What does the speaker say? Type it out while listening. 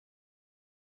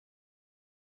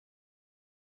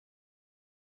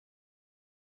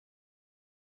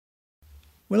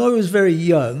When I was very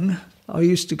young, I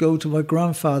used to go to my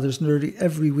grandfather's nearly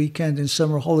every weekend in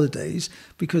summer holidays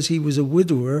because he was a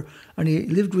widower and he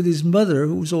lived with his mother,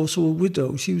 who was also a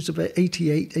widow. She was about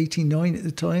 88, 89 at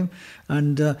the time,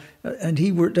 and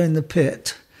he worked down the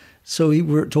pit. So he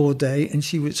worked all day and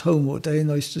she was home all day, and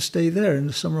I used to stay there in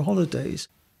the summer holidays.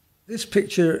 This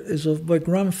picture is of my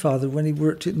grandfather when he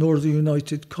worked at Northern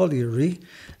United Colliery,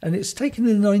 and it's taken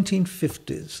in the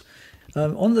 1950s.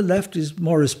 On the left is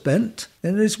Morris Bent,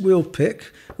 then there's Will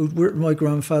Pick, who'd worked with my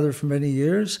grandfather for many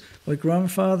years, my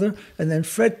grandfather, and then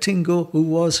Fred Tingle, who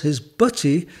was his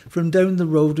butty from down the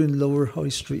road in Lower High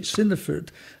Street, Cinderford.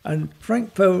 And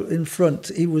Frank Powell in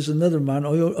front, he was another man.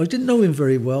 I didn't know him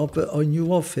very well, but I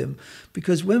knew of him,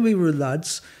 because when we were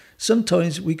lads,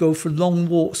 sometimes we go for long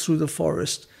walks through the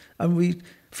forest, and we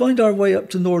find our way up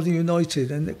to Northern United,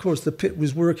 and of course the pit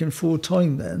was working full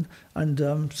time then,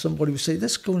 and somebody would say,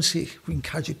 let's go and see if we can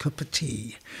catch a cup of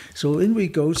tea. So in we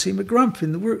go, see my grandpa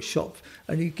in the workshop,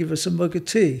 and he'd give us a mug of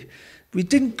tea. We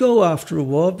didn't go after a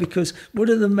while because one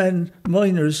of the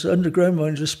miners, underground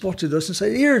miners, spotted us and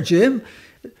said, here Jim,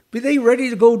 be they ready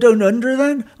to go down under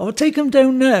then? I'll take them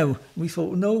down now. We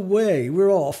thought, no way, we're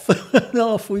off. And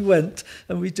off we went,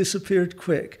 and we disappeared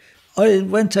quick. I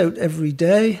went out every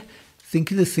day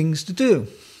thinking of things to do.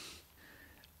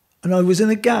 And I was in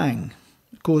a gang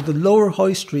called the Lower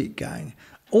High Street Gang.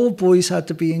 All boys had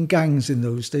to be in gangs in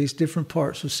those days. Different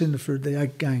parts of Cinderford, they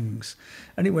had gangs.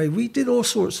 Anyway, we did all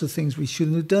sorts of things we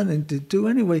shouldn't have done and did do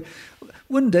anyway.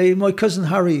 One day, my cousin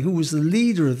Harry, who was the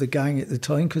leader of the gang at the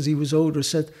time, because he was older,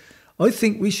 said, I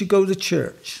think we should go to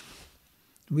church.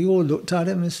 We all looked at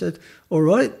him and said, all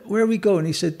right, where are we going?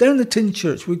 He said, down the tin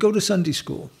church, we go to Sunday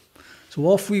school. So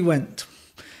off we went.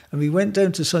 And we went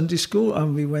down to Sunday school,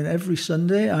 and we went every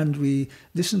Sunday, and we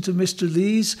listened to Mr.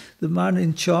 Lees, the man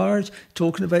in charge,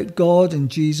 talking about God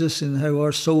and Jesus and how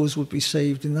our souls would be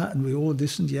saved in that. And we all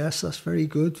listened, yes, that's very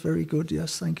good,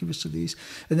 yes, thank you, Mr. Lees.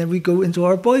 And then we go into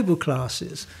our Bible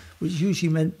classes, which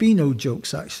usually meant Beano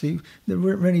jokes, actually. There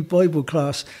weren't many Bible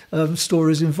class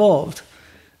stories involved.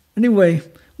 Anyway,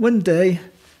 one day,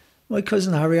 my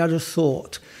cousin Harry had a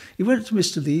thought. He went to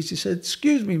Mr. Lees, he said,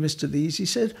 excuse me, Mr. Lees, he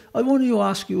said, I want to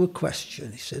ask you a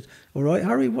question. He said, all right,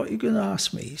 Harry, what are you going to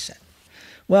ask me? He said,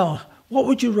 well, what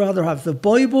would you rather have, the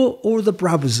Bible or the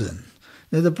Brabazon?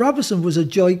 Now, the Brabazon was a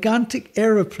gigantic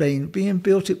aeroplane being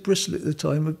built at Bristol at the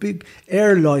time, a big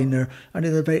airliner, and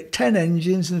it had about 10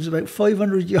 engines, and it was about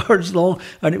 500 yards long,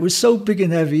 and it was so big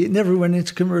and heavy, it never went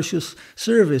into commercial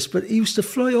service, but it used to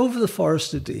fly over the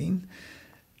Forest of Dean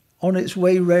on its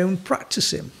way round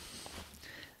practicing.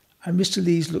 And Mr.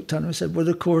 Lees looked at him and said, well,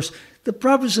 of course, the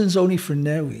Brabazon's only for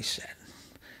now, he said.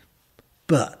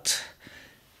 But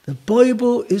the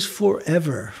Bible is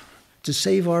forever to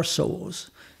save our souls.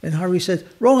 And Harry said,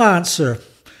 wrong answer.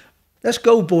 Let's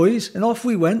go, boys. And off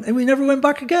we went, and we never went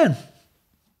back again.